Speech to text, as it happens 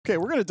Okay,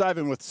 we're going to dive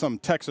in with some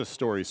Texas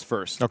stories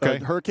first. Okay.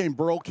 Hurricane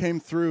Beryl came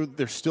through.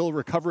 There's still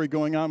recovery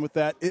going on with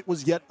that. It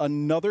was yet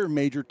another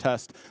major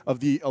test of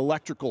the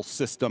electrical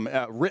system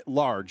writ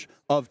large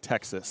of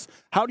Texas.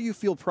 How do you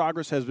feel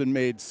progress has been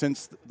made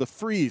since the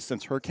freeze,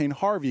 since Hurricane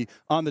Harvey,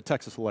 on the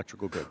Texas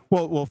electrical grid?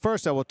 Well,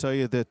 first I will tell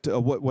you that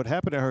what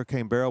happened at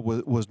Hurricane Beryl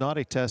was not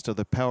a test of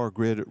the power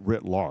grid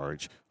writ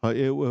large.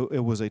 It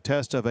was a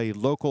test of a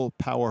local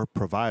power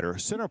provider,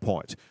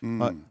 CenterPoint.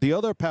 The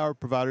other power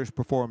providers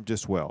performed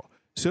just well.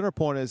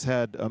 CenterPoint has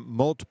had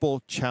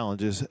multiple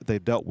challenges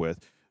they've dealt with.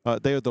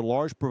 They are the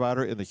large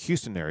provider in the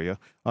Houston area,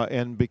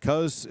 and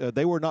because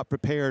they were not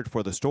prepared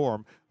for the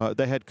storm,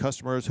 they had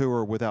customers who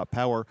were without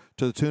power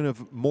to the tune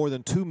of more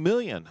than 2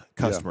 million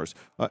customers.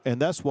 Yeah.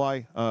 And that's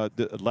why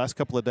the last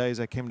couple of days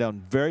I came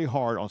down very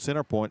hard on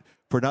CenterPoint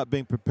for not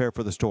being prepared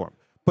for the storm.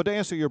 But to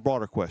answer your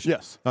broader question,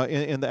 yes.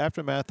 In the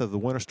aftermath of the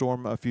winter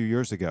storm a few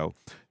years ago,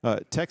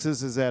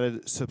 Texas has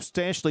added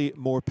substantially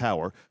more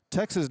power.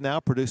 Texas now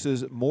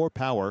produces more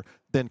power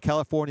than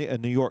California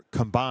and New York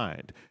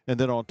combined. And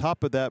then on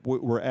top of that,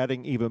 we're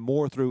adding even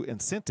more through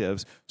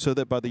incentives so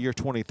that by the year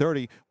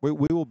 2030, we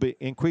will be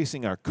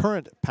increasing our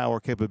current power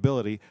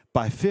capability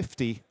by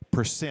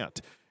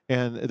 50%.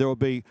 And there will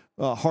be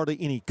hardly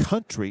any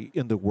country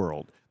in the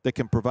world that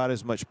can provide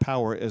as much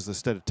power as the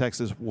state of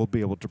Texas will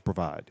be able to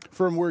provide.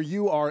 From where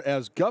you are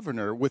as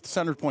governor, with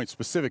CenterPoint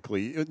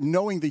specifically,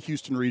 knowing the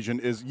Houston region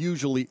is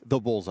usually the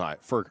bullseye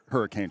for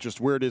hurricanes,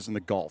 just where it is in the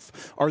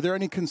Gulf. Are there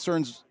any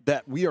concerns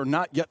that we are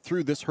not yet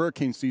through this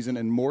hurricane season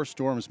and more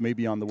storms may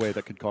be on the way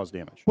that could cause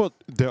damage? Well,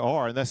 there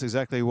are, and that's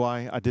exactly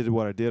why I did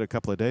what I did a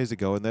couple of days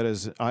ago, and that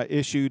is I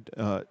issued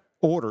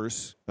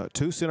orders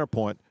to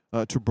CenterPoint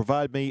to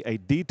provide me a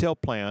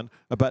detailed plan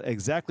about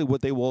exactly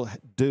what they will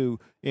do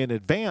in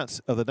advance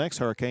of the next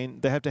hurricane.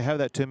 They have to have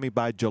that to me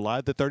by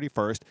July the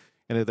 31st.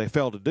 And if they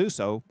fail to do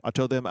so, I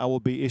told them I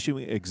will be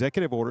issuing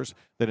executive orders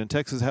that in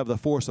Texas have the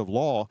force of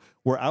law,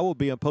 where I will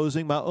be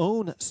imposing my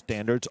own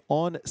standards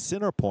on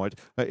CenterPoint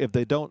if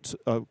they don't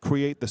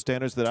create the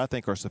standards that I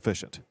think are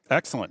sufficient.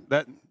 Excellent.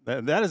 That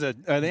is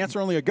an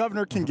answer only a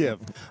governor can give.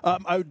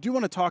 I do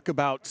want to talk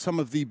about some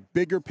of the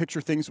bigger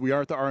picture things. We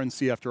are at the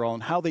RNC after all,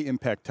 and how they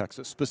impact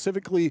Texas.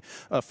 Specifically,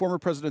 former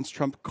President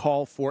Trump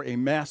call for a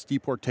mass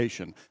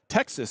deportation.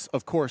 Texas,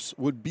 of course,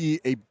 would be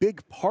a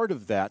big part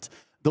of that.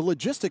 The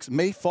logistics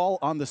may fall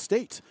on the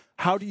state.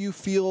 How do you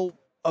feel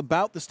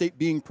about the state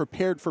being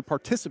prepared for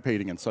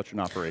participating in such an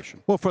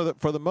operation? Well, for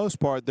the most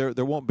part,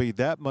 there won't be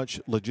that much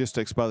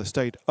logistics by the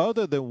state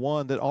other than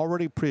one that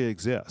already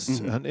pre-exists.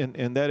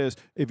 And that is,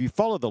 if you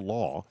follow the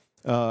law,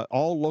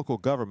 all local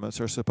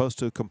governments are supposed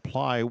to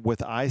comply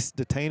with ICE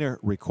detainer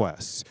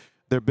requests.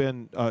 There have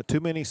been too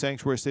many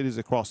sanctuary cities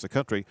across the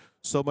country,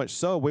 so much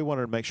so we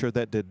wanted to make sure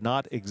that did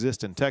not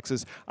exist in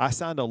Texas. I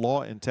signed a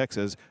law in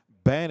Texas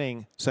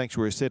banning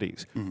sanctuary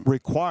cities,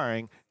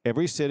 requiring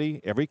every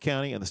city, every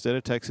county in the state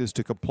of Texas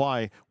to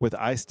comply with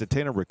ICE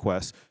detainer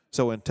requests.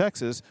 So in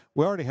Texas,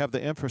 we already have the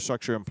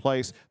infrastructure in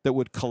place that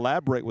would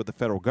collaborate with the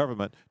federal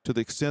government to the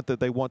extent that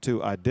they want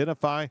to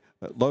identify,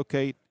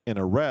 locate, and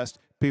arrest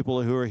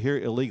people who are here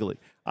illegally.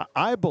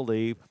 I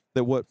believe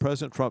that what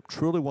President Trump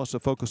truly wants to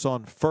focus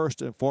on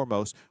first and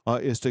foremost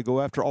is to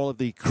go after all of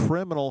the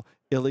criminal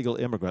illegal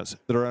immigrants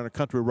that are in our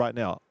country right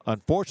now.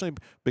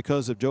 Unfortunately,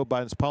 because of Joe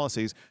Biden's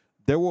policies,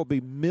 there will be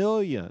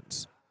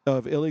millions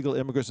of illegal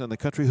immigrants in the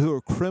country who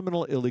are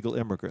criminal illegal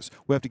immigrants.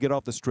 We have to get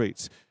off the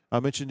streets. I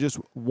mentioned just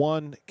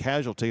one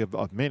casualty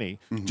of many,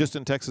 just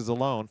in Texas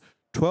alone.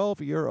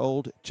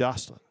 12-year-old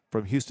Jocelyn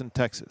from Houston,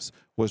 Texas,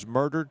 was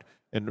murdered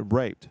and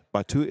raped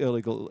by 2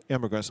 illegal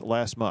immigrants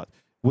last month.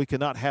 We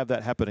cannot have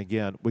that happen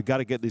again. We've got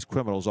to get these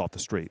criminals off the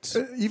streets.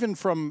 Even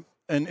from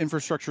an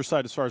infrastructure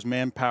side, as far as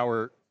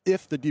manpower,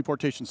 if the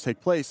deportations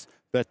take place,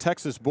 the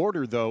Texas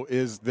border, though,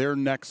 is their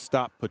next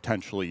stop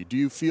potentially. Do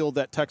you feel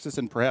that Texas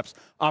and perhaps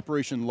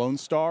Operation Lone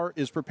Star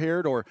is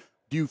prepared, or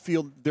do you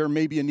feel there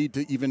may be a need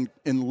to even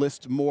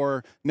enlist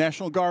more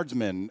National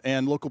Guardsmen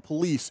and local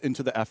police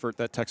into the effort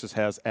that Texas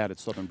has at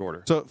its southern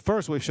border? So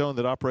first, we've shown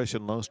that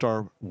Operation Lone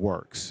Star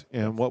works.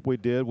 And what we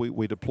did,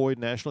 we deployed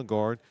National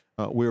Guard.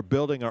 We're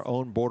building our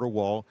own border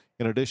wall.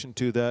 In addition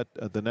to that,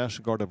 the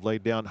National Guard have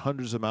laid down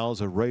hundreds of miles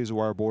of razor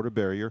wire border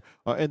barrier,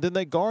 and then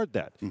they guard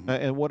that.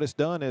 And what it's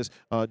done is,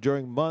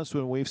 during months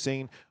when we've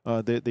seen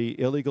the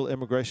illegal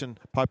immigration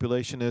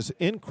population has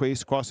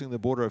increased crossing the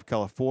border of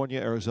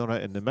California, Arizona,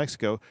 and New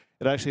Mexico,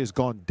 it actually has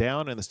gone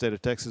down in the state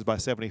of Texas by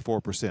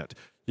 74%.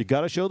 You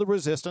got to show the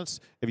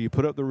resistance. If you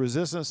put up the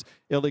resistance,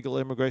 illegal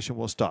immigration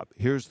will stop.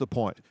 Here's the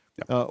point.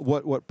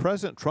 What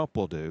President Trump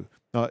will do,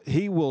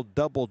 he will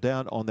double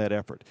down on that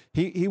effort.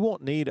 He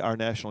won't need our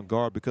National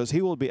Guard because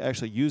he will be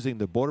actually using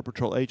the Border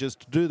Patrol agents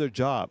to do their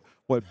job.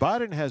 What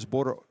Biden has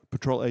Border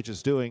Patrol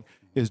agents doing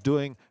is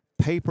doing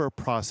paper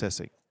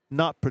processing,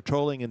 not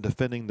patrolling and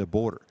defending the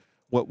border.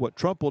 What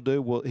Trump will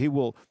do, he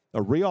will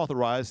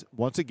reauthorize,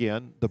 once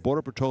again, the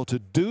Border Patrol to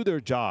do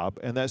their job,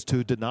 and that's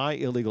to deny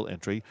illegal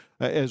entry,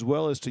 as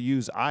well as to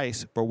use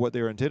ICE for what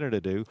they're intended to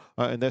do,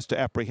 and that's to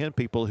apprehend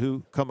people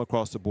who come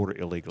across the border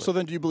illegally. So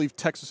then do you believe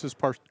Texas's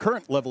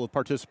current level of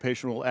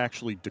participation will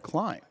actually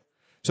decline?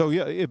 So,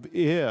 yeah,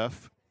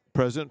 if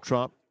President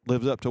Trump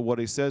lives up to what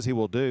he says he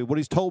will do, what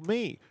he's told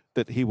me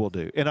that he will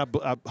do, and I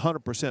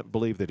 100%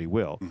 believe that he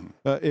will,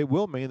 it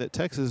will mean that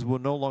Texas will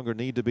no longer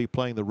need to be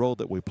playing the role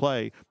that we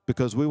play,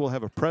 because we will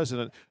have a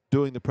president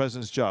doing the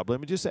president's job. Let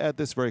me just add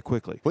this very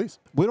quickly. Please.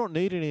 We don't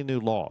need any new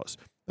laws.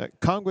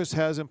 Congress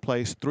has in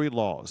place 3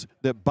 laws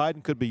that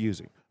Biden could be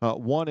using.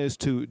 One is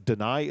to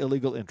deny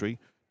illegal entry.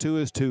 2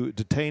 is to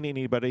detain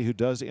anybody who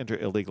does enter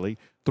illegally.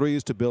 3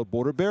 is to build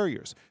border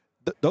barriers.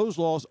 Those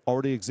laws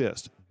already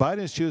exist. Biden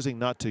is choosing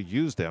not to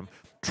use them.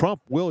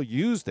 Trump will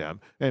use them,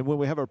 and when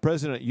we have a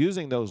president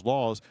using those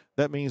laws,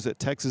 that means that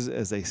Texas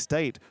as a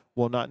state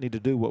will not need to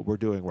do what we're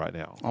doing right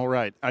now. All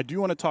right. I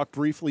do want to talk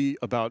briefly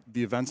about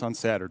the events on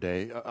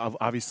Saturday.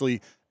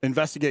 Obviously,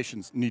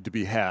 investigations need to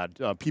be had,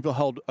 people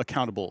held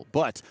accountable.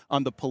 But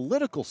on the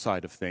political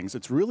side of things,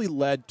 it's really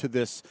led to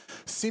this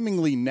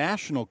seemingly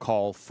national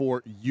call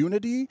for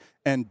unity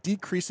and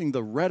decreasing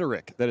the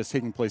rhetoric that is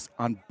taking place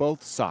on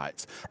both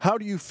sides. How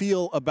do you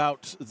feel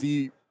about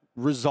the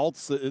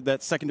results,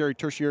 that secondary,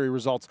 tertiary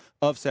results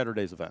of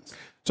Saturday's events?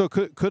 So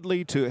could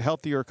lead to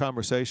healthier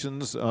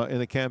conversations in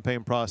the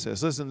campaign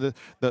process. Listen,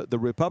 the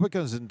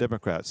Republicans and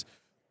Democrats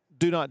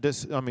do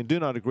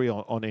not agree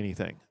on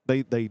anything.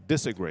 They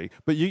disagree,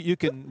 but you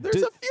can. There's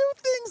a few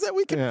things that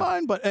we can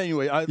find, but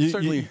anyway,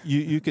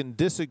 you can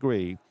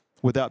disagree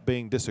without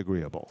being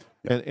disagreeable.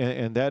 Yeah.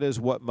 And that is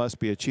what must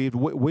be achieved.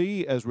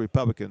 We, as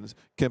Republicans,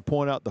 can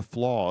point out the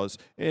flaws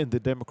in the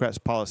Democrats'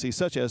 policies,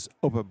 such as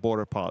open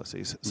border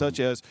policies, such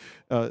as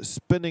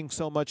spending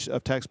so much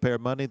of taxpayer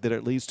money that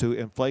it leads to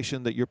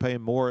inflation, that you're paying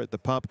more at the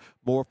pump,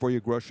 more for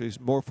your groceries,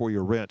 more for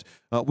your rent.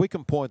 We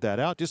can point that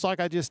out, just like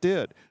I just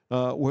did,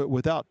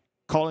 without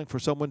calling for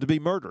someone to be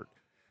murdered.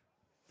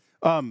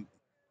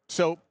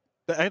 So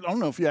I don't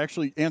know if you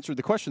actually answered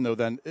the question, though,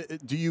 then.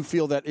 Do you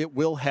feel that it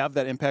will have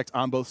that impact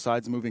on both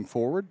sides moving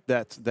forward,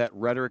 that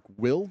rhetoric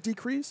will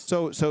decrease?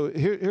 So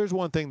here's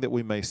one thing that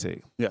we may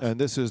see, yes. And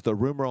this is the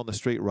rumor on the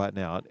street right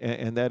now,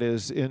 and that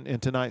is in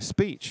tonight's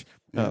speech,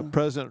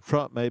 President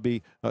Trump may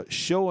be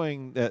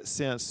showing that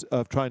sense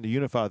of trying to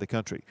unify the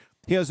country.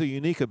 He has a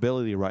unique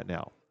ability right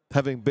now,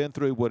 having been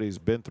through what he's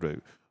been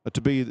through, to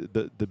be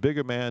the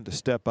bigger man, to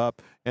step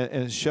up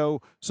and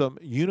show some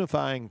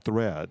unifying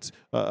threads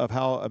of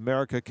how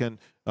America can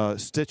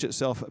stitch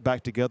itself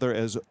back together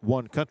as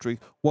one country,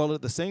 while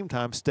at the same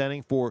time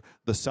standing for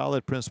the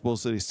solid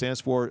principles that he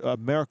stands for,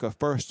 America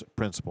First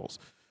principles.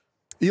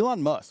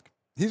 Elon Musk.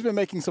 He's been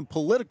making some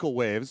political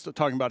waves,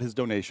 talking about his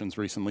donations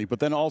recently, but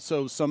then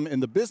also some in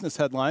the business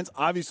headlines.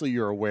 Obviously,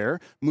 you're aware,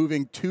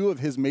 moving 2 of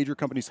his major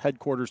companies'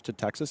 headquarters to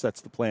Texas.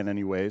 That's the plan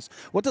anyways.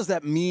 What does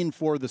that mean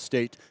for the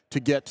state to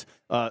get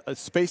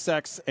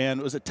SpaceX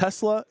and, was it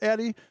Tesla,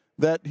 Addie,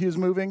 that he was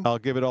moving? I'll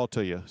give it all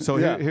to you. So,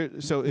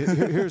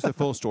 here's the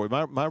full story.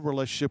 My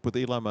relationship with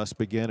Elon Musk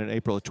began in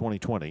April of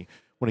 2020.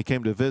 When he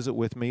came to visit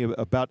with me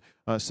about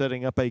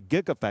setting up a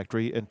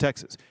gigafactory in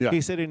Texas. Yeah.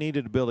 He said he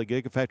needed to build a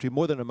gigafactory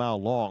more than a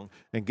mile long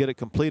and get it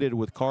completed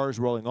with cars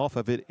rolling off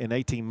of it in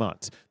 18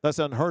 months. That's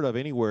unheard of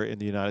anywhere in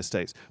the United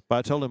States. But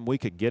I told him we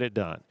could get it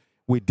done.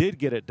 We did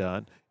get it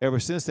done. Ever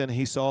since then,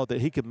 he saw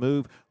that he could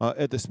move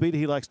at the speed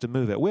he likes to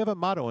move at. We have a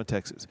motto in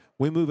Texas.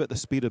 We move at the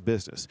speed of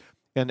business.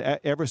 And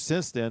ever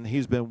since then,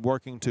 he's been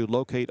working to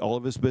locate all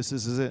of his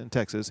businesses in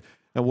Texas.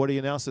 And what he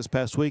announced this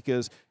past week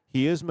is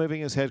he is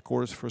moving his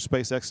headquarters for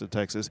SpaceX to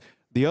Texas.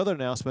 The other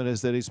announcement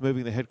is that he's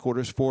moving the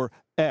headquarters for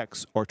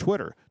X, or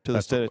Twitter, to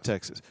the state of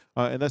Texas.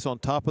 And that's on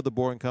top of the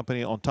Boring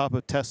Company, on top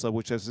of Tesla,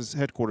 which has its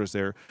headquarters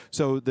there.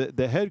 So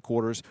the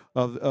headquarters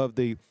of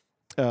the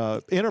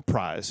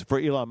enterprise for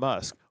Elon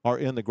Musk are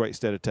in the great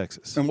state of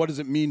Texas. And what does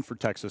it mean for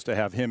Texas to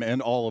have him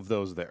and all of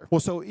those there? Well,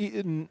 so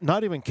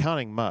not even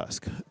counting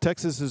Musk,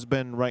 Texas has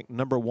been ranked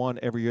 #1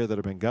 every year that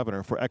I've been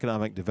governor for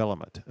economic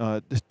development.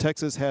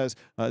 Texas has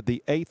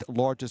the 8th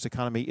largest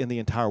economy in the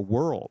entire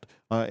world,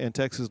 and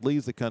Texas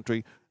leads the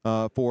country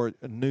for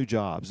new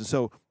jobs. And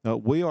so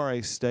we are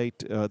a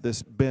state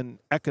that's been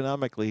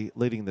economically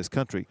leading this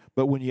country.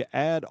 But when you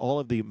add all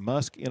of the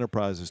Musk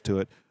enterprises to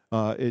it,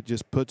 it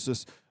just puts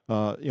us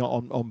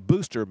on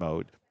booster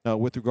mode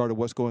with regard to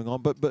what's going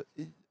on. But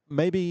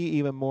maybe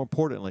even more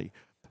importantly,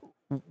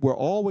 we're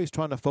always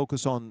trying to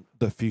focus on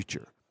the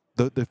future.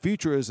 The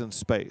future is in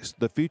space.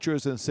 The future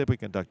is in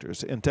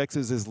semiconductors. And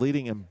Texas is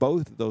leading in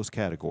both those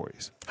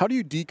categories. How do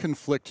you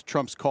deconflict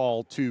Trump's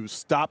call to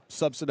stop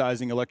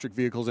subsidizing electric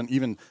vehicles and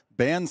even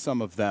ban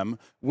some of them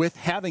with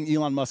having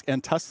Elon Musk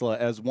and Tesla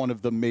as one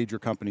of the major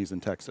companies in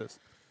Texas?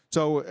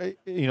 So,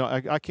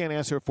 I can't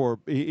answer for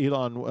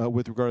Elon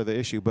with regard to the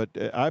issue, but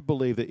I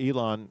believe that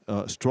Elon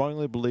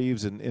strongly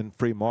believes in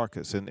free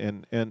markets,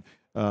 and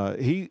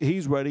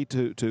he's ready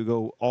to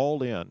go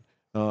all in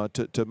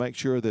to make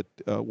sure that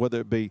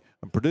whether it be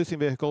producing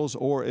vehicles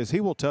or, as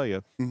he will tell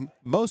you,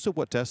 most of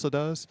what Tesla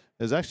does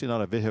is actually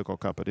not a vehicle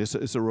company.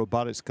 It's a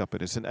robotics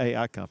company. It's an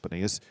AI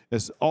company.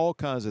 It's all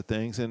kinds of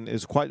things, and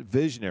it's quite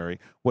visionary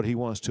what he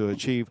wants to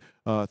achieve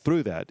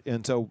through that.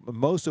 And so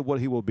most of what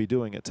he will be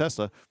doing at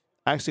Tesla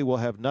actually will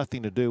have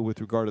nothing to do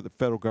with regard to the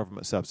federal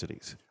government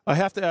subsidies. I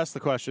have to ask the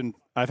question.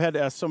 I've had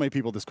to ask so many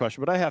people this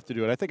question, but I have to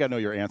do it. I think I know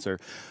your answer.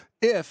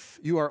 If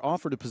you are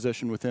offered a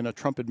position within a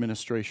Trump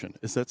administration,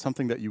 is that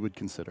something that you would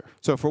consider?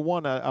 So for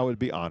one, I would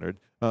be honored.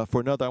 For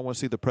another, I want to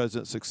see the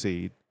president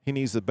succeed. He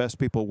needs the best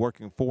people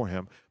working for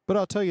him. But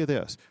I'll tell you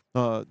this,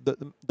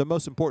 the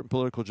most important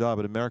political job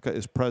in America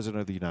is president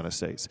of the United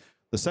States.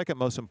 The second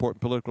most important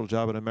political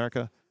job in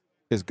America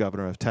is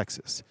governor of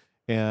Texas.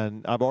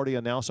 And I've already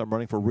announced I'm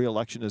running for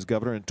re-election as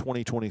governor in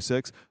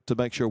 2026 to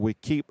make sure we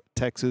keep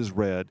Texas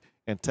red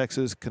and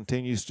Texas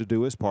continues to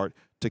do its part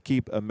to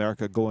keep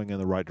America going in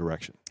the right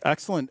direction.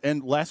 Excellent.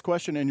 And last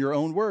question in your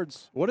own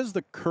words, what is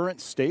the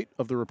current state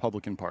of the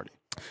Republican Party?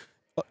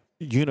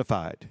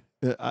 Unified.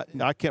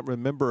 I can't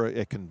remember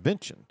a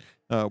convention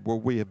where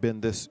we have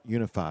been this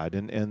unified.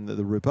 And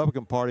the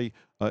Republican Party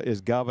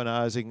is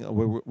galvanizing.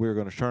 We're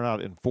going to turn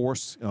out in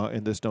force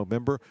in this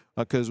November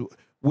because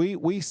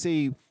we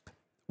see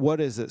what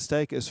is at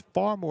stake is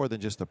far more than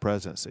just the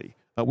presidency.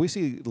 We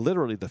see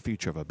literally the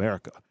future of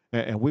America.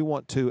 And we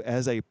want to,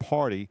 as a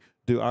party,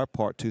 do our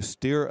part to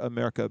steer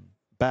America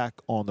back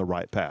on the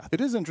right path.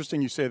 It is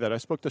interesting you say that. I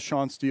spoke to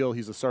Sean Steele.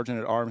 He's a sergeant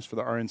at arms for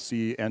the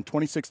RNC. And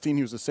 2016,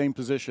 he was the same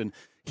position.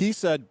 He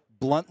said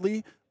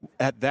bluntly,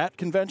 at that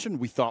convention,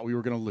 we thought we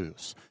were going to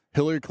lose.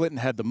 Hillary Clinton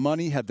had the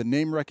money, had the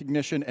name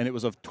recognition, and it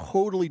was a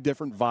totally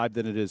different vibe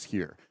than it is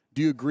here.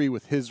 Do you agree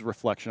with his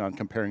reflection on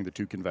comparing the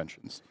two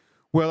conventions?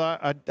 Well,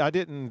 I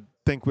didn't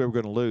think we were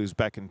going to lose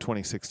back in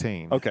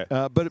 2016. Okay.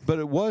 But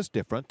it was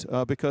different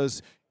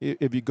because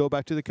if you go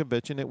back to the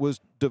convention, it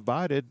was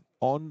divided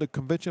on the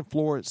convention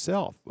floor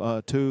itself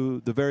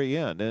to the very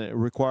end. And it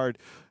required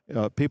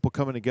people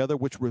coming together,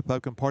 which the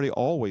Republican Party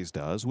always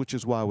does, which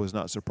is why I was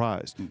not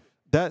surprised.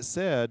 That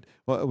said,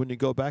 when you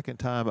go back in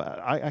time,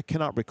 I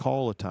cannot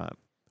recall a time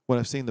when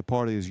I've seen the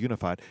party is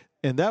unified.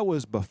 And that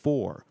was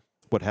before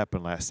what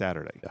happened last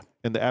Saturday. Yeah.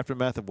 In the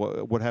aftermath of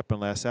what happened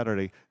last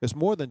Saturday, it's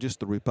more than just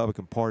the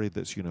Republican Party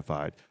that's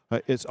unified.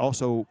 It's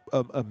also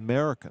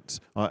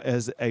Americans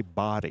as a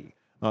body.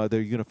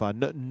 They're unified.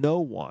 No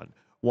one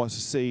wants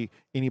to see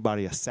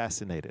anybody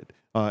assassinated.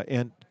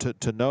 And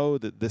to know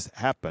that this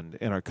happened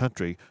in our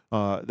country,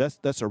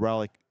 that's a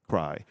rally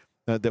cry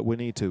that we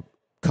need to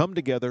come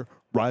together,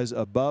 rise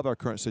above our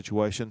current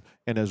situation,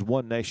 and as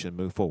one nation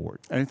move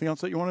forward. Anything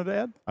else that you wanted to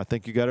add? I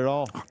think you got it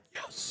all.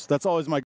 Yes. That's always my